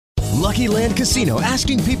Lucky Land Casino,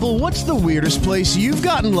 asking people, what's the weirdest place you've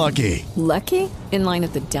gotten lucky? Lucky? In line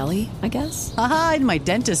at the deli, I guess? Aha, in my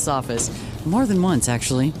dentist's office. More than once,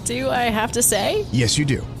 actually. Do I have to say? Yes, you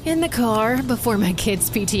do. In the car before my kids'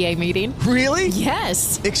 PTA meeting. Really?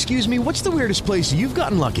 Yes. Excuse me, what's the weirdest place you've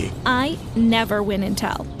gotten lucky? I never win and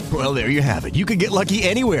tell. Well, there you have it. You can get lucky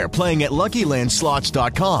anywhere, playing at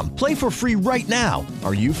LuckyLandSlots.com. Play for free right now.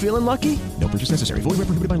 Are you feeling lucky? No purchase necessary. Void where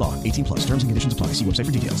prohibited by law. 18 plus. Terms and conditions apply. See website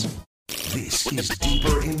for details. This is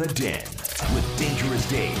Deeper in the Den with Dangerous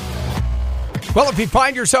Dave. Well, if you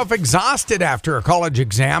find yourself exhausted after a college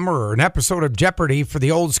exam or an episode of Jeopardy for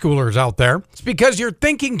the old schoolers out there, it's because you're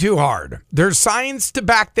thinking too hard. There's science to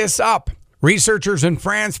back this up. Researchers in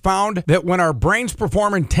France found that when our brains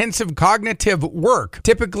perform intensive cognitive work,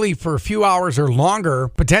 typically for a few hours or longer,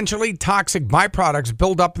 potentially toxic byproducts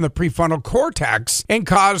build up in the prefrontal cortex and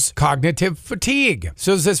cause cognitive fatigue.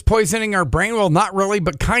 So is this poisoning our brain? Well, not really,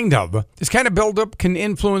 but kind of. This kind of buildup can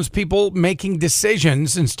influence people making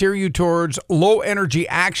decisions and steer you towards low-energy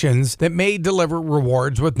actions that may deliver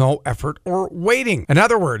rewards with no effort or waiting. In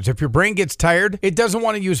other words, if your brain gets tired, it doesn't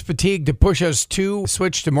want to use fatigue to push us to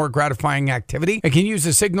switch to more gratifying activity. It can use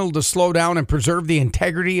the signal to slow down and preserve the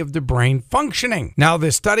integrity of the brain functioning. Now,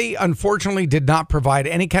 this study unfortunately did not provide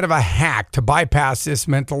any kind of a hack to bypass this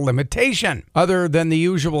mental limitation, other than the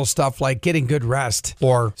usual stuff like getting good rest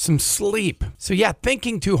or some sleep. So yeah,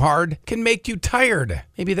 thinking too hard can make you tired.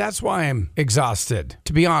 Maybe that's why I'm exhausted.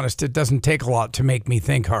 To be honest, it doesn't take a lot to make me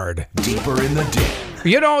think hard. Deeper in the Den.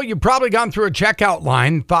 You know, you've probably gone through a checkout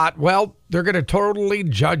line, thought, well, they're going to totally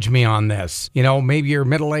judge me on this. You know, maybe you're a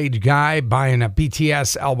middle-aged guy buying a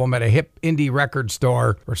BTS album at a hip indie record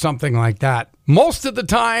store or something like that. Most of the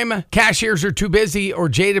time, cashiers are too busy or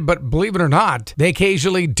jaded, but believe it or not, they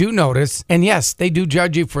occasionally do notice. And yes, they do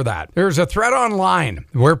judge you for that. There's a thread online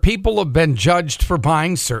where people have been judged for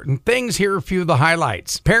buying certain things. Here are a few of the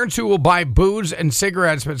highlights. Parents who will buy booze and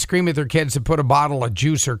cigarettes but scream at their kids to put a bottle of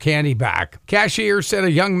juice or candy back. Cashier said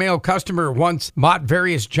a young male customer once bought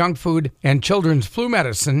various junk food and children's flu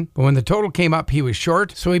medicine, but when the total came up, he was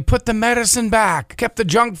short, so he put the medicine back, kept the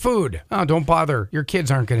junk food. Oh, don't bother. Your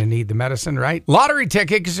kids aren't going to need the medicine, right? Lottery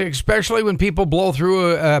tickets, especially when people blow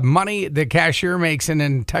through money, the cashier makes an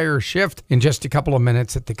entire shift in just a couple of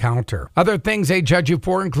minutes at the counter. Other things they judge you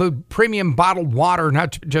for include premium bottled water,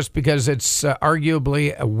 not just because it's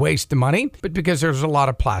arguably a waste of money, but because there's a lot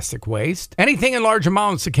of plastic waste. Anything in large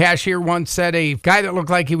amounts, the cashier once said a guy that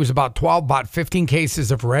looked like he was about 12 bought 15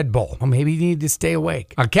 cases of Red Bull. Well, maybe you need to stay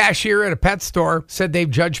awake. A cashier at a pet store said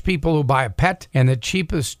they've judged people who buy a pet and the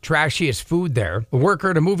cheapest, trashiest food there. A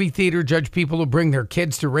worker at a movie theater judged people who bring their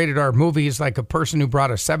kids to rated R movies like a person who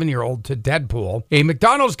brought a 7-year-old to Deadpool. A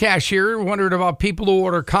McDonald's cashier wondered about people who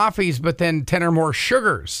order coffees but then 10 or more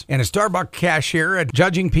sugars. And a Starbucks cashier at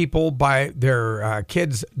judging people by their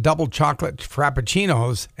kids' double chocolate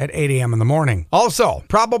frappuccinos at 8 a.m. in the morning. Also,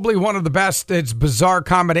 probably one of the best, it's bizarre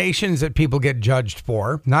combinations that people get judged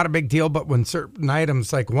for. Not a big deal, but when certain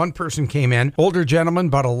items, like one person came in, older gentleman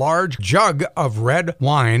bought a large jug of red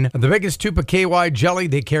wine, the biggest tube of KY jelly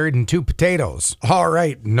they carried, and 2 potatoes. All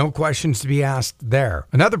right, no questions to be asked there.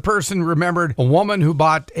 Another person remembered a woman who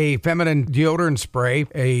bought a feminine deodorant spray,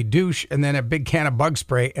 a douche, and then a big can of bug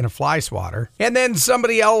spray and a fly swatter. And then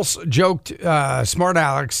somebody else joked, Smart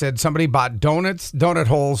Alex said somebody bought donuts, donut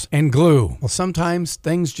holes, and glue. Well, sometimes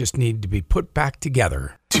things just need to be put back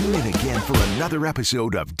together. Tune in again for another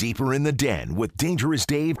episode of Deeper in the Den with Dangerous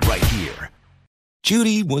Dave right here.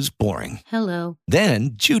 Judy was boring. Hello.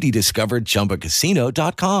 Then Judy discovered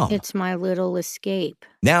ChumbaCasino.com. It's my little escape.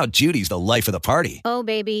 Now Judy's the life of the party. Oh,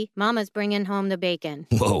 baby, mama's bringing home the bacon.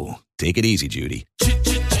 Whoa, take it easy, Judy.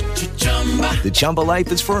 The Chumba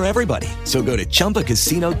life is for everybody. So go to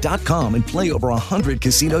ChumbaCasino.com and play over 100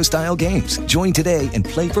 casino-style games. Join today and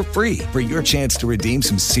play for free for your chance to redeem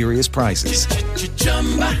some serious prizes.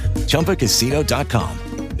 ChumbaCasino.com.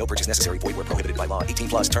 No purchase necessary. Void where prohibited by law. 18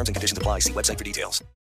 plus terms and conditions apply. See website for details.